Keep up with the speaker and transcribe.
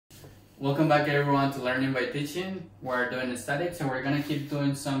Welcome back everyone to Learning by Teaching. We're doing statics and we're gonna keep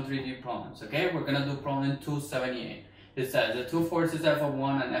doing some 3D problems, okay? We're gonna do problem 278. It says the two forces F of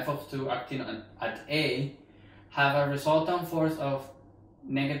 1 and F of 2 acting at A have a resultant force of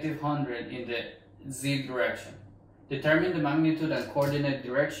 -100 in the Z direction. Determine the magnitude and coordinate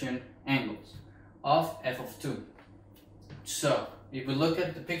direction angles of F of 2. So, if we look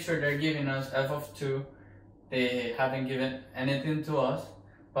at the picture they're giving us, F of 2, they haven't given anything to us.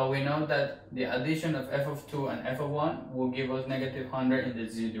 But we know that the addition of f of 2 and f of 1 will give us -100 in the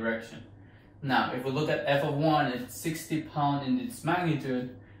z direction. Now, if we look at f of 1, it's 60 pounds in its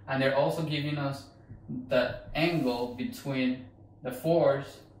magnitude, and they're also giving us the angle between the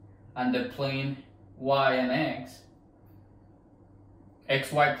force and the plane y and x,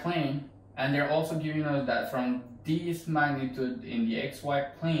 xy plane, and they're also giving us that from this magnitude in the xy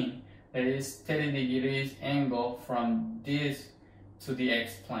plane, there is 30 degrees angle from this to the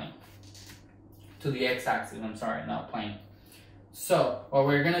x-plane, to the x-axis, I'm sorry, not plane. So what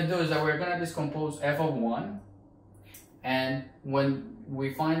we're gonna do is that we're gonna decompose f of 1, and when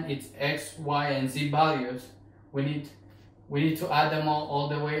we find its x, y, and z values, we need to add them all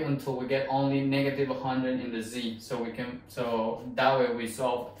the way until we get only -100 in the z, so that way we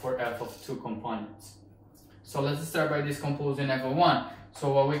solve for f of 2 components. So let's start by decomposing f of 1.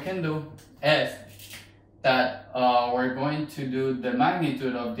 So what we can do is that we're going to do the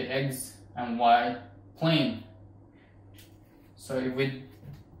magnitude of the x and y plane. So if we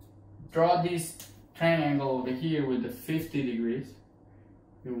draw this triangle over here with the 50 degrees,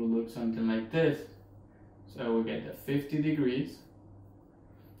 it will look something like this. So we get the 50 degrees,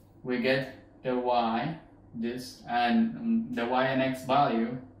 we get the y, this, and the y and x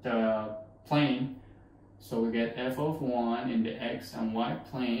value, the plane. So we get f of 1 in the x and y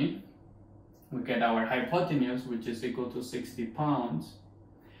plane. We get our hypotenuse, which is equal to 60 pounds.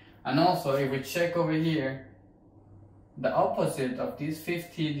 And also, if we check over here, the opposite of this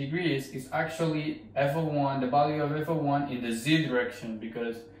 50 degrees is actually f of 1, the value of f of 1 in the z direction,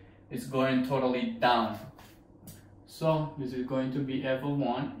 because it's going totally down. So this is going to be f of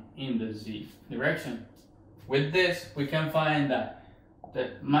 1 in the z direction. With this, we can find that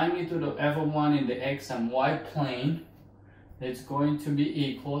the magnitude of f of 1 in the x and y plane is going to be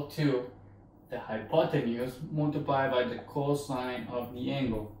equal to the hypotenuse multiplied by the cosine of the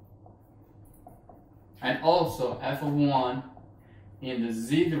angle. And also f of 1 in the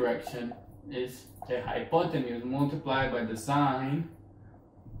z direction is the hypotenuse multiplied by the sine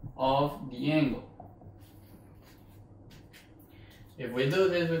of the angle. If we do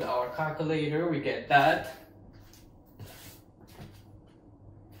this with our calculator, we get that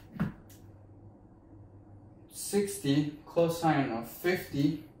 (60) cosine of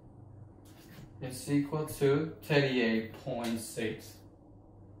 50 is equal to 38.6,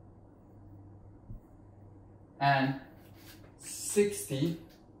 and 60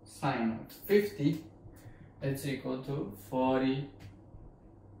 sine of 50 is equal to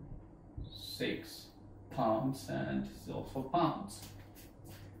 46 pounds, and it's also pounds.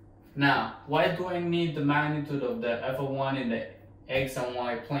 Now, why do I need the magnitude of the f of 1 in the x and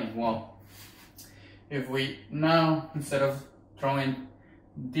y plane? Well, if we now, instead of drawing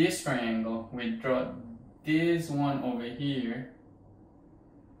this triangle, we draw this one over here,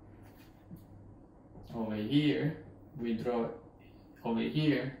 we draw it over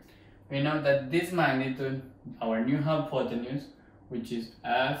here. We know that this magnitude, our new hypotenuse, which is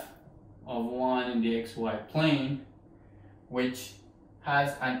f of 1 in the xy plane, which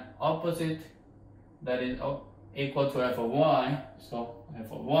has an opposite that is equal to f of y, so f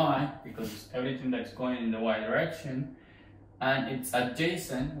of y, because it's everything that's going in the y direction, and it's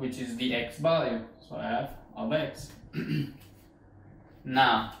adjacent, which is the x value, so f of x.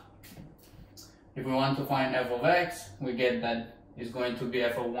 Now, if we want to find f of x, we get that it's going to be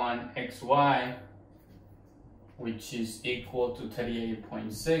f of 1 xy, which is equal to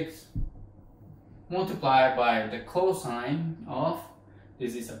 38.6, multiplied by the cosine of,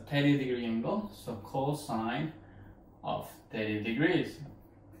 this is a 30-degree angle, so cosine of 30 degrees.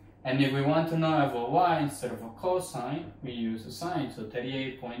 And if we want to know f of y, instead of a cosine, we use a sine. So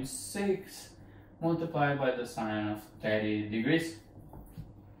 38.6 multiplied by the sine of 30 degrees.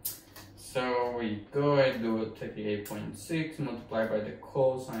 So we go and do 38.6 multiplied by the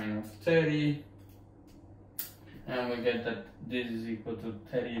cosine of 30. And we get that this is equal to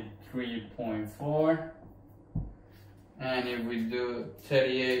 33.4. And if we do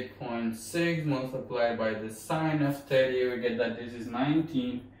 38.6 multiplied by the sine of 30, we get that this is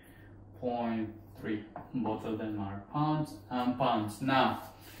 19.3. Both of them are pounds and pounds. Now,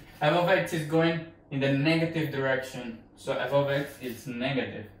 f of x is going in the negative direction, so f of x is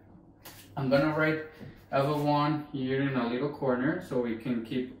negative. I'm gonna write f of 1 here in a little corner so we can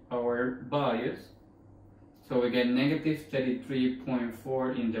keep our values. So we get negative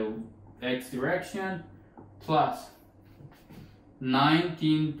 33.4 in the x direction plus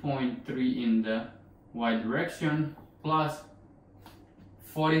 19.3 in the y direction plus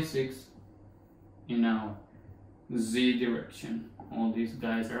 46 in our z direction. All these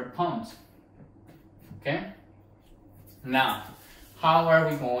guys are pounds. Okay? Now, how are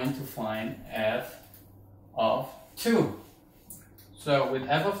we going to find f of 2? So with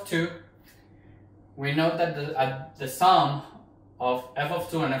f of 2, we know that the sum of f of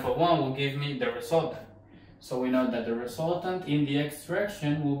 2 and f of 1 will give me the resultant. So we know that the resultant in the x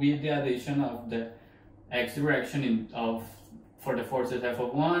direction will be the addition of the x direction for the forces f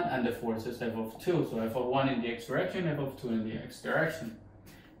of 1 and the forces f of 2. So f of 1 in the x direction, f of 2 in the x direction.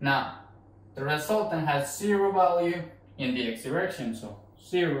 Now, the resultant has 0 value in the x direction, so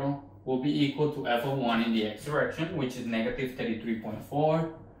 0 will be equal to f of 1 in the x direction, which is negative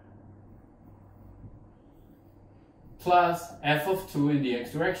 33.4, plus f of 2 in the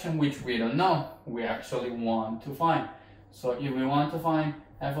x direction, which we don't know, we actually want to find. So if we want to find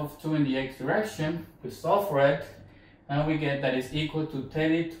f of 2 in the x direction, we solve for it, and we get that it's equal to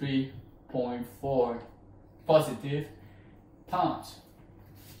 33.4 positive pounds.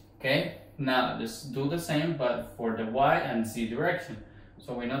 Okay, now let's do the same but for the y and z direction.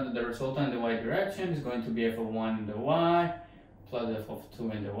 So we know that the resultant in the y direction is going to be f of 1 in the y plus f of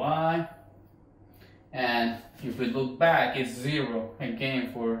 2 in the y. And if we look back, it's 0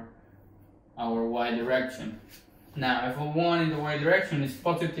 again for our y direction. Now f of 1 in the y direction is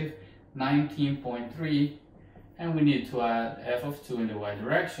positive 19.3, and we need to add f of 2 in the y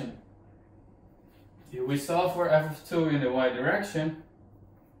direction. If we solve for f of 2 in the y direction,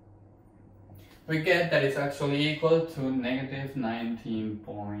 we get that it's actually equal to negative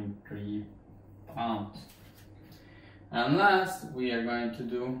 19.3 pounds. And last, we are going to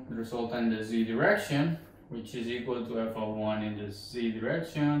do the resultant in the z direction, which is equal to f of 1 in the z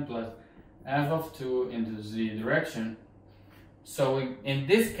direction plus f of 2 in the z direction. So in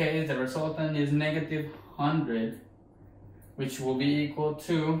this case, the resultant is negative 100, which will be equal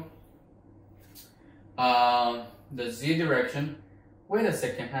to the z direction. Wait a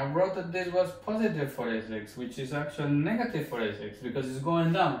second, I wrote that this was positive 46, which is actually negative 46 because it's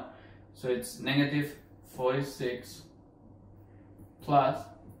going down. So it's negative 46 plus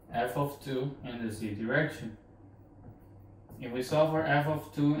f of 2 in the z direction. If we solve for f of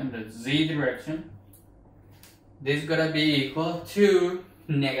 2 in the z direction, this is going to be equal to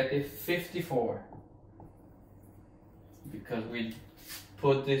negative 54. Because we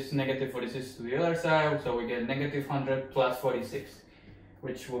put this negative 46 to the other side, so we get negative 100 plus 46,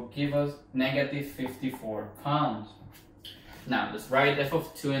 which will give us negative 54 pounds. Now let's write f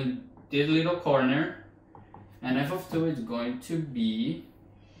of 2 in this little corner, and f of 2 is going to be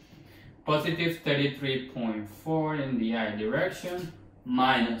positive 33.4 in the I direction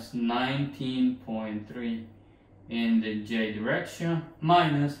minus 19.3 in the J direction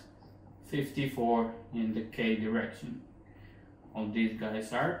minus 54 in the K direction. All these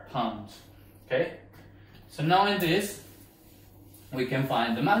guys are pounds. Okay? So now in this, we can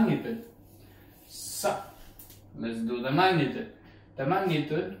find the magnitude. So, let's do the magnitude. The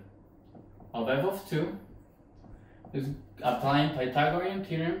magnitude of f of 2 is applying Pythagorean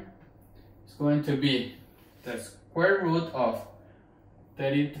theorem. It's going to be the square root of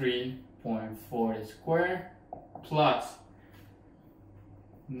 33.4 squared plus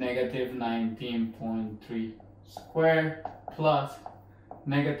negative 19.3 squared plus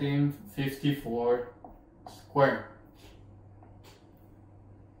negative 54 squared.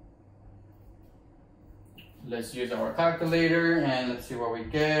 Let's use our calculator and let's see what we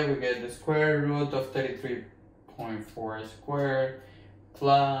get. We get the square root of 33.4 squared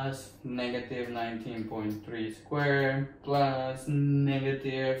plus negative 19.3 squared plus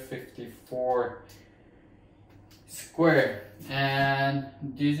negative 54 squared. And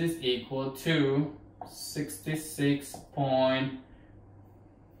this is equal to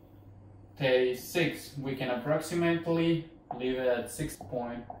 66.36. We can approximately leave it at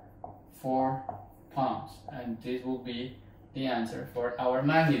 6.4 pounds, and this will be the answer for our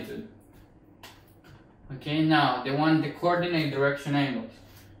magnitude. Okay, now the coordinate direction angles.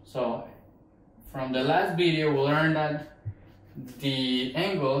 So from the last video we learned that the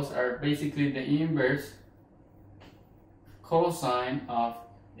angles are basically the inverse cosine of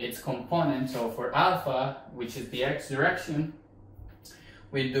its component. So for alpha, which is the x direction,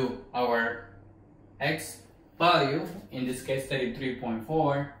 we do our x value, in this case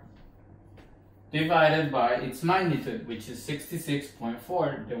 33.4, divided by its magnitude, which is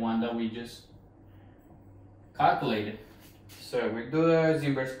 66.4, the one that we just calculated. So we do the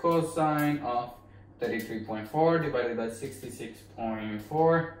inverse cosine of 33.4 divided by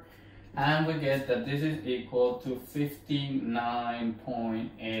 66.4, and we get that this is equal to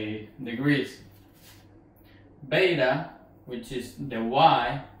 59.8 degrees. Beta, which is the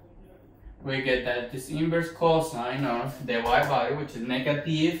y, we get that this inverse cosine of the y value, which is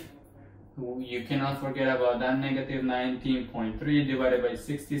negative, you cannot forget about that, negative 19.3 divided by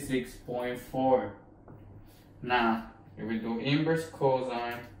 66.4. Now, if we do inverse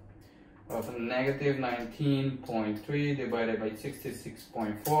cosine of negative 19.3 divided by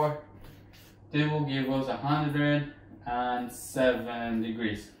 66.4, they will give us 107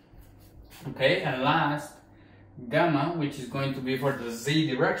 degrees. Okay, and last, gamma, which is going to be for the z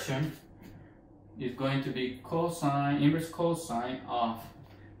direction, is going to be cosine, inverse cosine of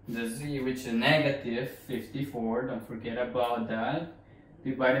the z, which is negative 54, don't forget about that,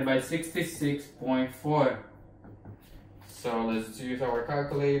 divided by 66.4. So let's use our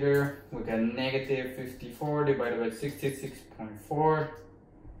calculator. We got negative 54 divided by 66.4,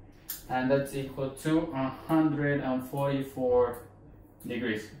 and that's equal to 144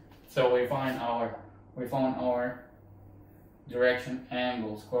 degrees. So we found our direction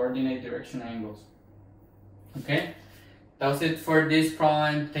angles, coordinate direction angles. Okay, that was it for this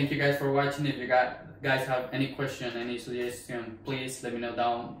problem. Thank you guys for watching. If you guys have any question, any suggestion, please let me know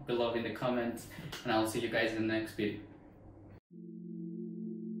down below in the comments, and I'll see you guys in the next video.